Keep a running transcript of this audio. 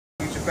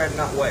bend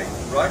that way,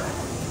 right?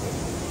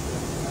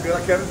 Feel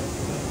that, Kevin?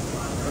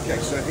 Okay,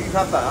 so if you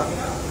have that,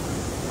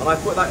 and I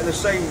put that in the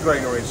same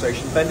grain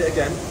orientation, bend it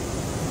again,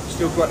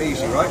 still quite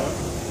easy, right?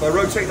 If I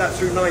rotate that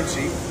through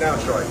 90, now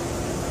try.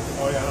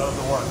 Oh yeah, that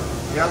doesn't work.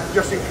 Yeah,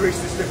 just increase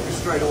the stiffness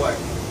straight away.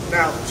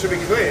 Now, to be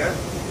clear,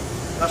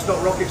 that's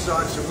not rocket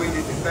science and we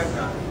didn't invent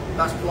that.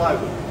 That's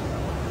plywood.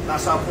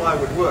 That's how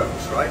plywood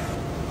works, right?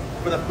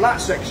 For the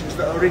flat sections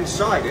that are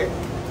inside it,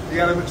 the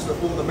elements that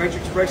form the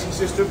matrix bracing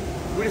system,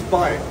 we just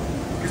buy it.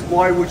 Because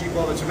why would you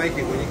bother to make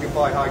it when you can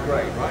buy high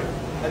grade, right?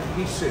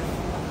 Adhesive.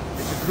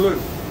 It's a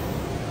glue.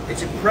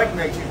 It's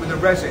impregnated with a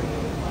resin.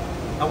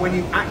 And when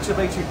you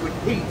activate it with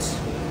heat,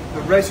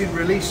 the resin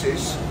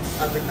releases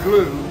and the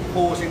glue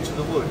pours into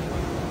the wood.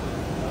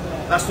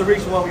 That's the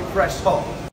reason why we press hot.